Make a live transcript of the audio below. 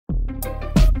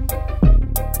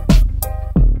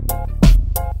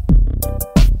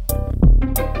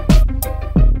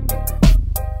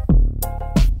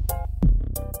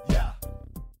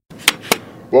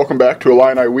Welcome back to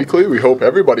Illini Weekly. We hope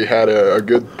everybody had a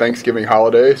good Thanksgiving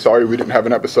holiday. Sorry we didn't have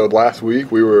an episode last week.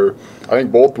 We were, I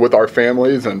think, both with our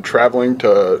families and traveling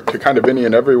to kind of any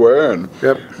and everywhere. And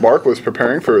Mark was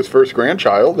preparing for his first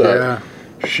grandchild.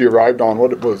 She arrived on,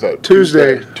 what was that?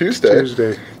 Tuesday.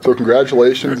 So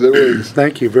congratulations. It was.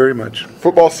 Thank you very much.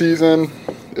 Football season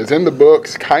is in the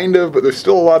books, kind of, but there's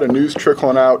still a lot of news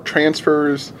trickling out.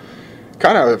 Transfers,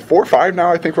 kind of 4 or 5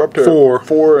 now. I think we're up to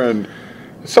four, and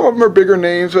some of them are bigger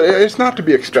names, but it's not to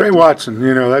be expected. Trey Watson,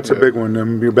 that's a big one.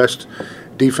 Your best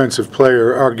defensive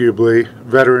player, arguably,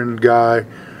 veteran guy,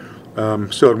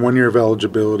 still had 1 year of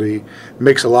eligibility,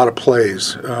 makes a lot of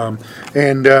plays. But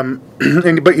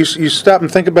you stop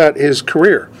and think about his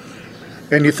career.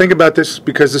 And you think about this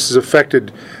because this has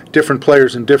affected different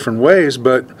players in different ways,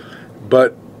 but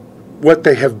what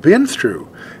they have been through.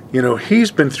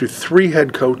 He's been through 3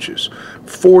 head coaches,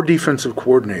 4 defensive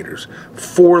coordinators,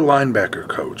 4 linebacker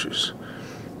coaches,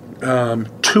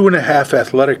 2.5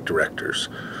 athletic directors.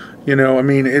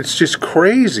 It's just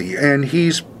crazy. And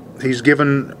he's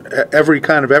given every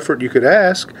kind of effort you could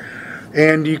ask.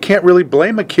 And you can't really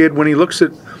blame a kid when he looks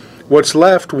at what's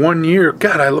left 1 year.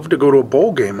 God, I'd love to go to a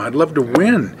bowl game. I'd love to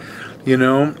win,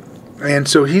 And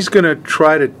so he's going to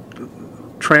try to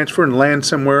transfer and land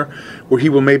somewhere where he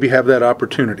will maybe have that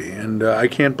opportunity, and I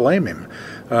can't blame him.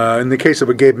 In the case of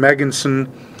a Gabe Megginson,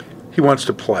 he wants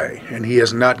to play, and he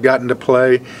has not gotten to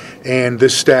play, and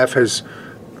this staff has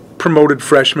promoted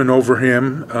freshmen over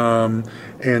him,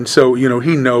 and so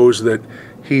he knows that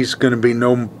he's going to be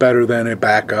no better than a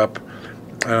backup.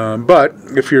 But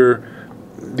if you're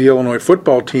the Illinois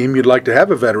football team, you'd like to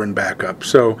have a veteran backup,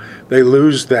 so they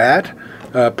lose that.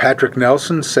 Patrick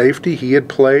Nelson, safety, he had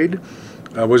played.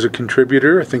 Was a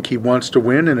contributor. I think he wants to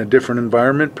win in a different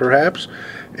environment, perhaps.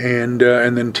 And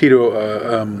then Tito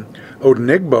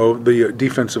Odenigbo, the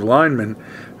defensive lineman,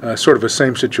 sort of the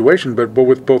same situation, but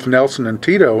with both Nelson and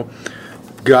Tito,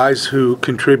 guys who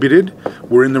contributed,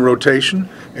 were in the rotation,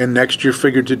 and next year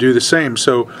figured to do the same.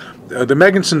 So the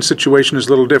Megginson situation is a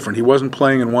little different. He wasn't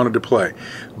playing and wanted to play.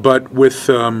 But with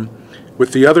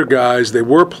the other guys, they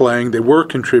were playing, they were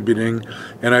contributing,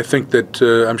 and I think that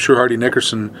I'm sure Hardy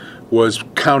Nickerson was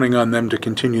counting on them to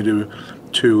continue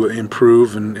to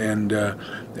improve and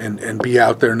be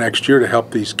out there next year to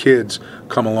help these kids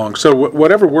come along. So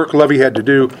whatever work Lovie had to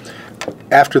do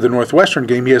after the Northwestern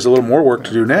game, he has a little more work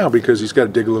to do now because he's got to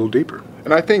dig a little deeper.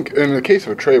 And I think in the case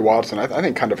of Trey Watson, I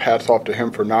think kind of hats off to him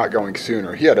for not going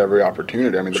sooner. He had every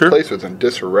opportunity. I mean, the place was in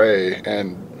disarray,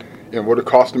 and it would have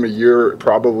cost him a year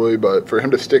probably, but for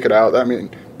him to stick it out,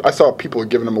 I saw people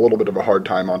giving him a little bit of a hard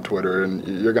time on Twitter, and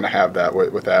you're going to have that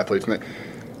with athletes. And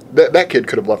that kid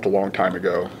could have left a long time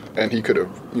ago, and he could have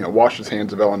washed his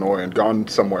hands of Illinois and gone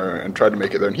somewhere and tried to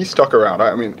make it there, and he stuck around.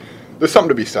 There's something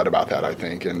to be said about that, I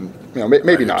think, and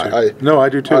maybe not. I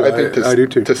do too. I think I do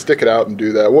too. To stick it out and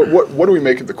do that. What do we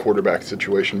make of the quarterback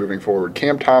situation moving forward?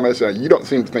 Cam Thomas, you don't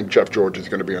seem to think Jeff George is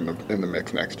going to be in the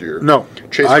mix next year. No,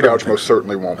 Chase Crouch most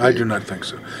certainly won't be. I do not think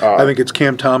so. I think it's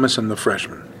Cam Thomas and the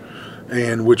freshman,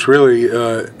 and which really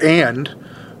and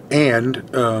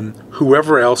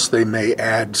whoever else they may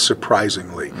add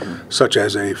surprisingly, such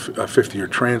as a fifth-year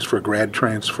transfer, grad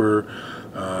transfer,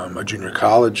 a junior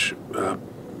college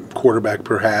quarterback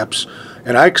perhaps,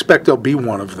 and I expect there'll be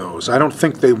one of those. I don't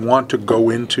think they want to go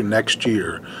into next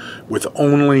year with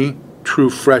only true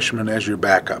freshmen as your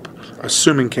backup,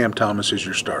 assuming Cam Thomas is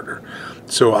your starter.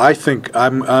 So I think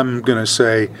I'm going to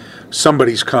say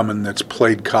somebody's coming that's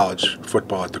played college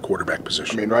football at the quarterback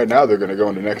position. Right now they're going to go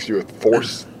into next year with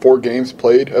four games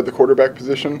played at the quarterback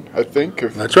position, I think.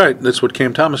 That's right. That's what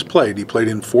Cam Thomas played. He played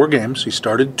in 4 games. He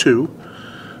started 2.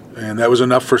 And that was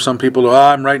enough for some people to,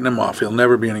 I'm writing him off. He'll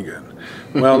never be any good.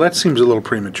 Well, that seems a little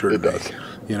premature to me. It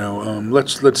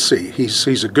does. Let's see.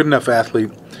 He's a good enough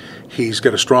athlete. He's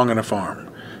got a strong enough arm.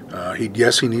 He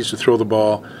needs to throw the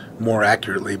ball more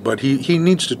accurately, but he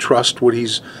needs to trust what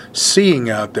he's seeing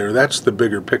out there. That's the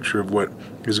bigger picture of what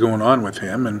is going on with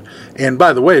him. And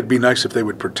by the way, it'd be nice if they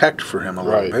would protect for him a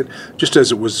little bit, just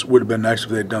as would have been nice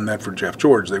if they had done that for Jeff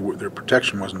George. Their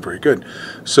protection wasn't very good.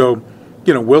 So,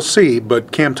 we'll see,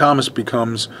 but Cam Thomas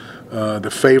becomes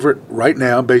the favorite right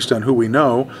now based on who we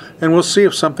know, and we'll see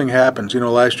if something happens.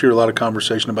 Last year a lot of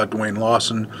conversation about Dwayne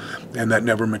Lawson, and that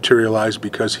never materialized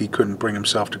because he couldn't bring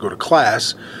himself to go to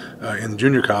class in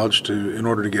junior college in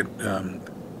order to get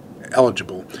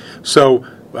eligible. So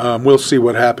we'll see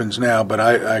what happens now, but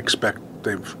I expect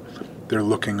they're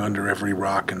looking under every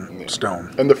rock and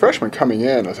stone. And the freshmen coming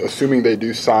in, assuming they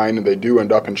do sign and they do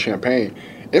end up in Champaign,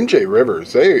 MJ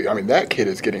Rivers, that kid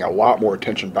is getting a lot more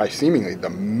attention by seemingly the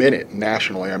minute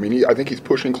nationally. I think he's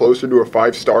pushing closer to a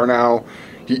 5-star now.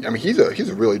 he's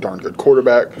a really darn good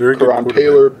quarterback. Very good Karan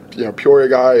Taylor, Peoria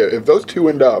guy. If those two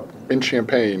end up in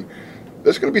Champaign,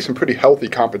 there's going to be some pretty healthy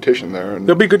competition there. And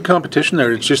there'll be good competition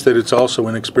there. It's just that it's also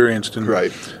inexperienced. And,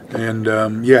 right.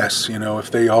 And yes,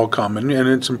 if they all come, and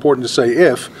it's important to say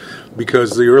if,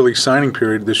 because the early signing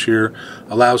period this year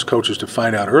allows coaches to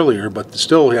find out earlier, but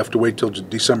still have to wait till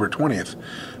December 20th.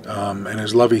 And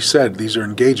as Lovey said, these are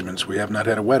engagements. We have not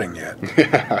had a wedding yet.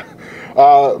 Yeah.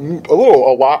 A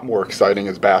lot more exciting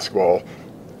is basketball.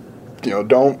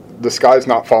 The sky's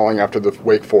not falling after the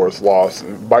Wake Forest loss.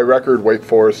 By record, Wake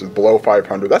Forest is below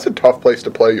 500. That's a tough place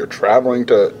to play. You're traveling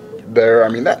to there. I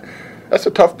mean, that's a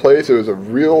tough place. It was a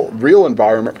real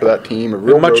environment for that team.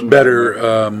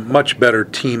 A much better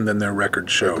team than their record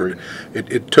showed.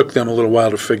 It took them a little while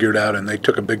to figure it out, and they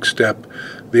took a big step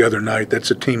the other night.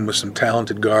 That's a team with some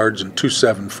talented guards and 2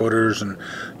 7-footers, and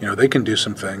they can do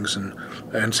some things. And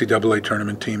NCAA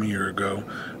tournament team a year ago.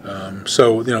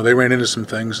 So they ran into some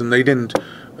things, and they didn't.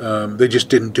 They just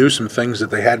didn't do some things that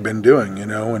they had been doing,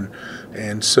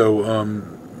 and so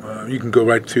you can go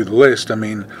right through the list. I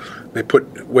mean, they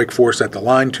put Wake Forest at the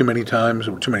line too many times.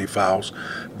 There were too many fouls.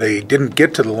 They didn't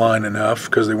get to the line enough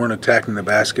because they weren't attacking the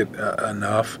basket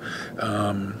enough,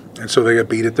 and so they got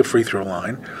beat at the free throw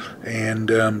line.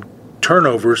 And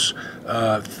turnovers,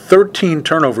 13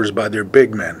 turnovers by their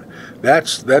big men.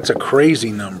 That's a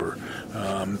crazy number.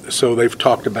 So they've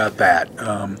talked about that.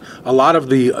 A lot of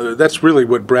that's really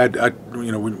what Brad. I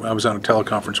was on a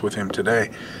teleconference with him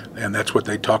today, and that's what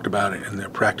they talked about in their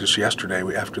practice yesterday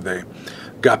after they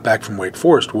got back from Wake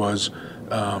Forest. Was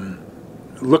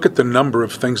look at the number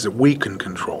of things that we can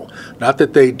control, not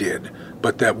that they did,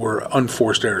 but that were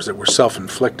unforced errors, that were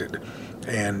self-inflicted.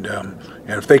 And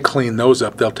if they clean those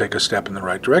up, they'll take a step in the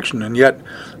right direction. And yet,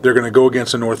 they're going to go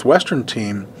against a Northwestern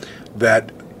team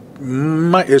that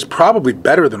is probably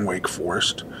better than Wake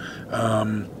Forest.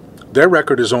 Their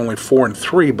record is only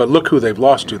 4-3, but look who they've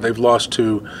lost to. They've lost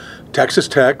to Texas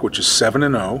Tech, which is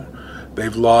 7-0.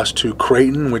 They've lost to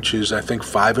Creighton, which is I think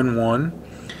 5-1,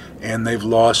 and they've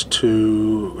lost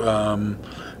to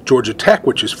Georgia Tech,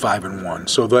 which is 5-1.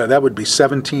 So that would be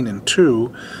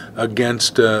 17-2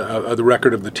 against the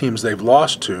record of the teams they've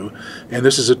lost to. And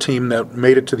this is a team that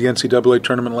made it to the NCAA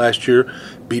tournament last year,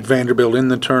 beat Vanderbilt in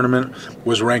the tournament,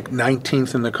 was ranked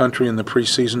 19th in the country in the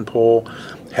preseason poll,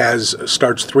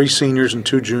 starts 3 seniors and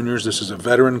 2 juniors. This is a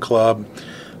veteran club.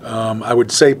 I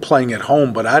would say playing at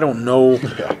home, but I don't know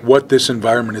what this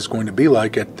environment is going to be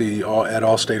like at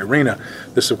Allstate Arena.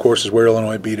 This, of course, is where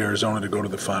Illinois beat Arizona to go to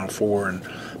the Final Four, and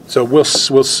so we'll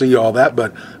see all that.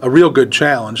 But a real good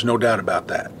challenge, no doubt about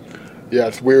that. Yeah,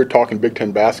 it's weird talking Big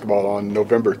Ten basketball on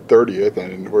November 30th,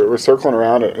 and we're circling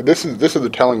around. This is the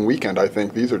telling weekend. I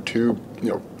think these are two,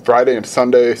 Friday and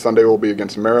Sunday. Sunday will be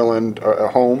against Maryland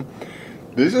at home.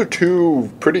 These are two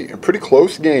pretty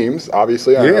close games,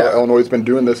 obviously. I know Illinois has been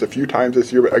doing this a few times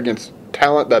this year, but against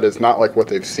talent that is not like what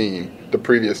they've seen the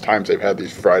previous times they've had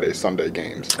these Friday, Sunday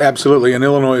games. Absolutely, and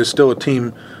Illinois is still a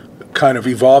team kind of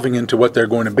evolving into what they're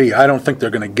going to be. I don't think they're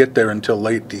going to get there until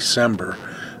late December.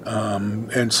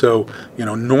 And so,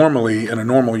 normally in a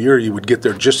normal year you would get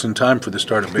there just in time for the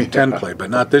start of Big Ten play, but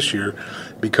not this year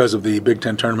because of the Big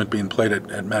Ten tournament being played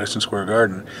at Madison Square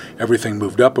Garden. Everything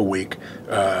moved up a week,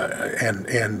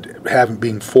 and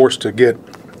being forced to get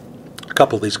a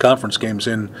couple of these conference games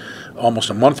in almost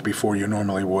a month before you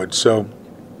normally would. So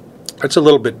it's a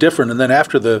little bit different. And then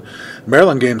after the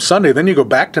Maryland game Sunday, then you go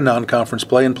back to non-conference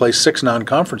play and play 6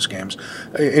 non-conference games,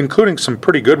 including some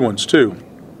pretty good ones too.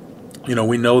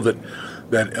 We know that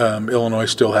Illinois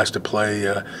still has to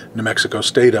play New Mexico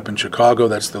State up in Chicago.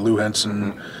 That's the Lou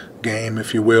Henson game,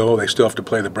 if you will. They still have to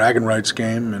play the Bragging Rights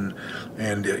game,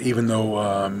 and even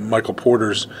though Michael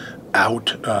Porter's out,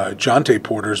 Jonte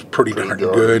Porter's pretty darn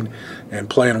good and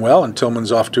playing well, and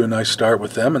Tillman's off to a nice start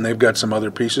with them, and they've got some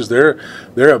other pieces. They're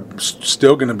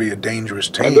still going to be a dangerous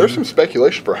team. And there's some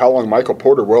speculation for how long Michael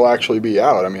Porter will actually be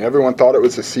out. I mean, everyone thought it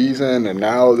was a season, and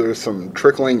now there's some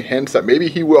trickling hints that maybe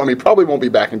he will. I mean, probably won't be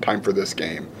back in time for this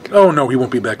game. Oh, no, he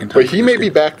won't be back in time. But he may be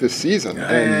back this season.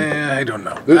 I don't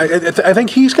know. I think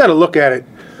he's got to look at it.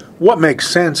 What makes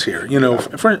sense here?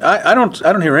 I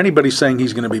don't hear anybody saying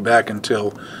he's going to be back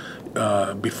until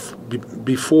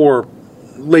before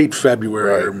late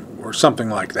February or something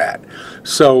like that.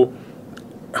 So,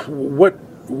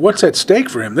 what's at stake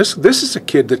for him? This is a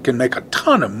kid that can make a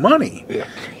ton of money. Yeah.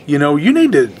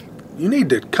 You need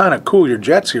to kind of cool your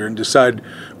jets here and decide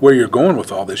where you're going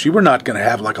with all this. You were not going to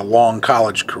have like a long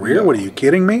college career. No. What, are you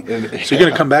kidding me? So you're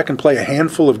going to come back and play a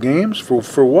handful of games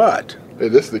for what?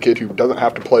 This is the kid who doesn't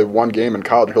have to play one game in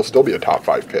college. He'll still be a top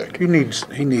 5 pick. He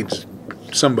needs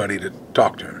somebody to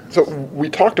talk to him. So we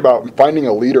talked about finding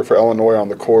a leader for Illinois on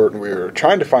the court, and we were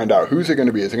trying to find out who's it going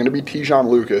to be. Is it going to be Tejon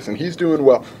Lucas? And he's doing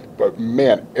well. But,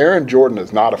 man, Aaron Jordan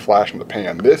is not a flash in the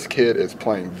pan. This kid is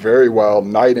playing very well,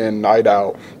 night in, night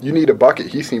out. You need a bucket.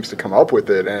 He seems to come up with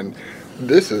it. And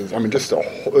this is, I mean,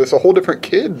 it's a whole different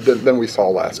kid than we saw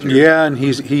last year. Yeah, and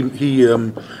he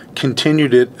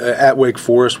continued it at Wake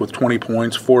Forest with 20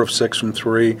 points, 4 of 6 from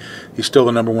 3. He's still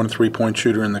the number 1 3-point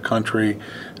shooter in the country,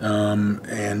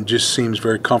 and just seems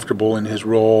very comfortable in his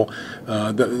role.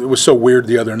 It was so weird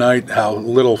the other night how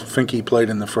little Finke played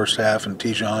in the first half, and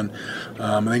Tejon.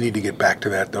 They need to get back to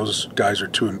that. Those guys are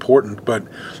too important.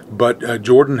 But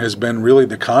Jordan has been really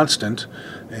the constant.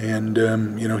 And,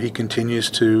 he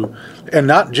continues to, and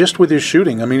not just with his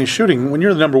shooting. I mean, his shooting, when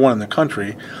you're the number 1 in the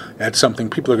country, that's something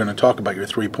people are going to talk about, your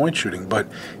 3-point shooting. But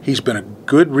he's been a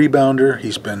good rebounder.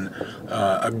 He's been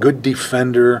a good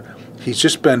defender. He's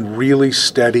just been really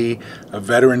steady, a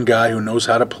veteran guy who knows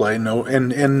how to play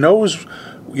and knows,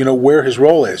 where his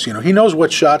role is. He knows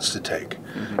what shots to take.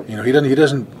 Mm-hmm. He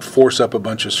doesn't force up a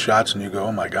bunch of shots and you go,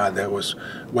 oh, my God, that was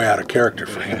way out of character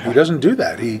for him. He doesn't do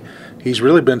that. He's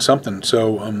really been something.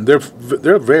 So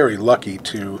they're very lucky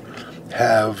to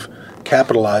have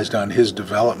capitalized on his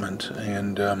development,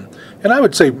 and I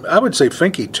would say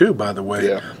Finke too, by the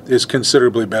way, is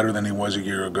considerably better than he was a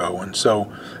year ago. And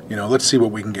so, let's see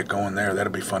what we can get going there.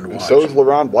 That'll be fun to watch. So is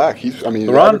LeRon Black. He's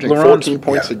averaging 14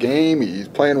 points a game. He's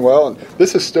playing well, and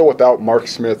this is still without Mark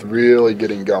Smith really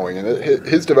getting going. And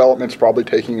his development's probably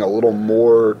taking a little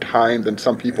more time than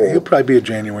some people. He'll probably be a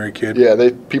January kid. Yeah,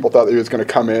 people thought that he was going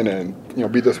to come in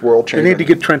and be this world changer. They need to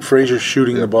get Trent Frazier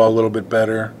shooting the ball a little bit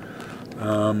better.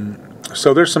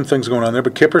 So there's some things going on there,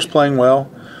 but Kipper's playing well,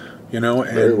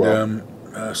 Very well.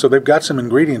 So they've got some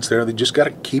ingredients there. They just got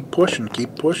to keep pushing.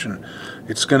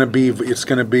 It's going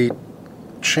to be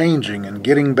changing and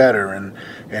getting better, and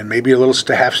maybe a little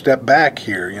half step back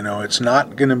here. It's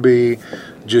not going to be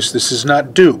just, this is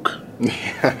not Duke.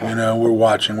 We're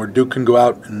watching where Duke can go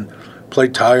out and play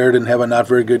tired and have a not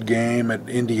very good game at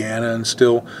Indiana and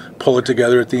still pull it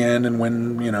together at the end and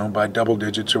win, by double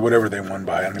digits or whatever they won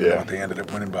by. I don't even know what they ended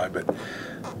up winning by, but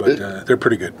they're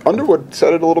pretty good. Underwood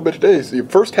said it a little bit today. The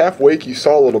first half Wake, you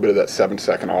saw a little bit of that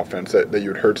 7-second offense that you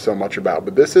had heard so much about,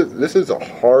 but this is a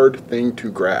hard thing to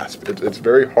grasp. It's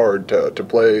very hard to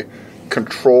play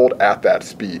controlled at that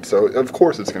speed. So of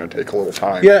course it's going to take a little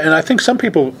time. Yeah, and I think some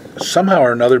people somehow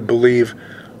or another believe,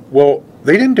 well,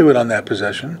 they didn't do it on that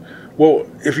possession. Well,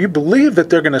 if you believe that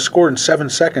they're going to score in 7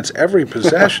 seconds every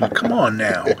possession, come on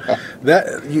now.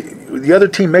 The other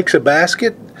team makes a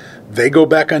basket, they go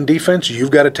back on defense,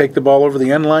 you've got to take the ball over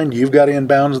the end line, you've got to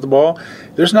inbounds the ball.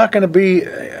 There's not going to be,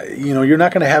 you're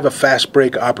not going to have a fast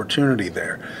break opportunity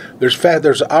there.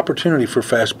 There's opportunity for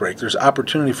fast break. There's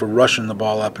opportunity for rushing the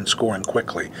ball up and scoring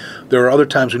quickly. There are other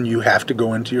times when you have to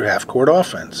go into your half-court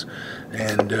offense.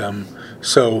 And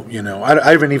so,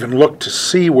 I haven't even looked to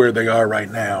see where they are right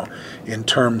now in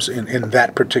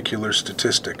that particular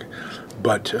statistic.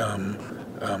 But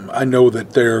I know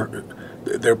that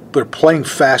they're playing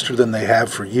faster than they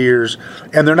have for years,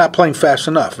 and they're not playing fast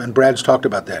enough. And Brad's talked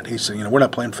about that. He said, we're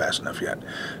not playing fast enough yet.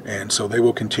 And so they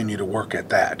will continue to work at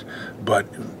that. But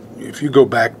if you go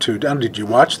back to, did you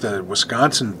watch the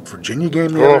Wisconsin-Virginia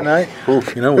game the other night?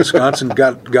 Oof. Wisconsin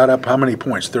got up how many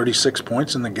points? 36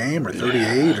 points in the game, or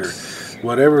 38, or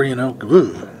whatever, Yeah,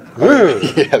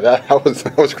 that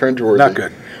was cringeworthy. Not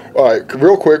good. All right,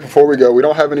 real quick before we go, we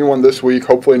don't have anyone this week.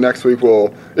 Hopefully next week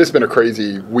it's been a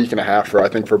crazy week and a half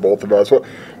for both of us.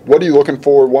 What are you looking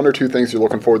for? 1 or 2 things you're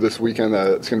looking for this weekend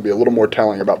that's going to be a little more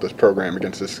telling about this program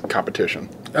against this competition?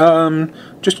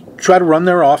 Just try to run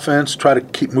their offense, try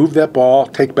to move that ball,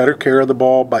 take better care of the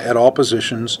ball at all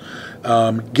positions,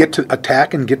 get to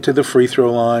attack and get to the free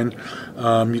throw line.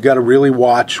 You got to really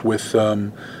watch with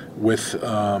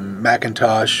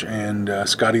McIntosh and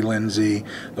Scotty Lindsey.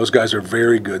 Those guys are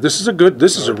very good. This is a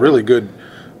really good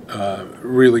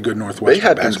Northwestern. They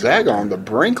had Gonzaga on the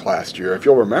brink last year. If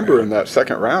you'll remember in that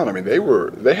second round, I mean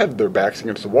they had their backs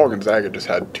against the wall. Gonzaga just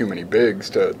had too many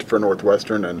bigs for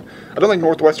Northwestern, and I don't think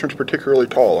Northwestern's particularly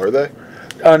tall, are they?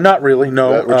 Not really,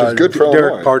 no. Which is good for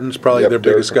Derek Illinois. Pardon's probably their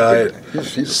biggest guy at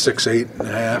he's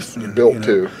 6'8.5". built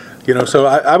too. So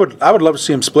I would love to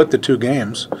see him split the 2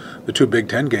 games, the 2 Big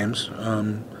Ten games.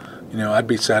 I'd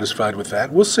be satisfied with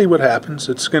that. We'll see what happens.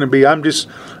 It's going to be. I'm just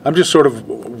sort of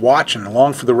watching,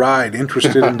 along for the ride,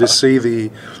 interested in to see the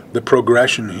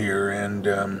progression here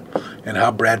and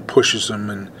how Brad pushes them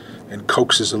and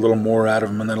coaxes a little more out of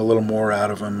them and then a little more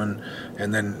out of them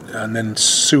and then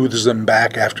soothes them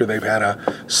back after they've had a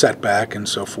setback and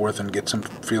so forth, and gets them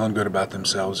feeling good about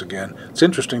themselves again. It's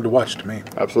interesting to watch to me.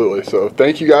 Absolutely. So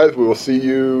thank you guys. We will see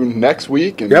you next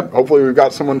week, and Yep. hopefully we've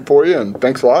got someone for you. And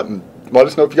thanks a lot. And let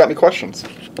us know if you got any questions.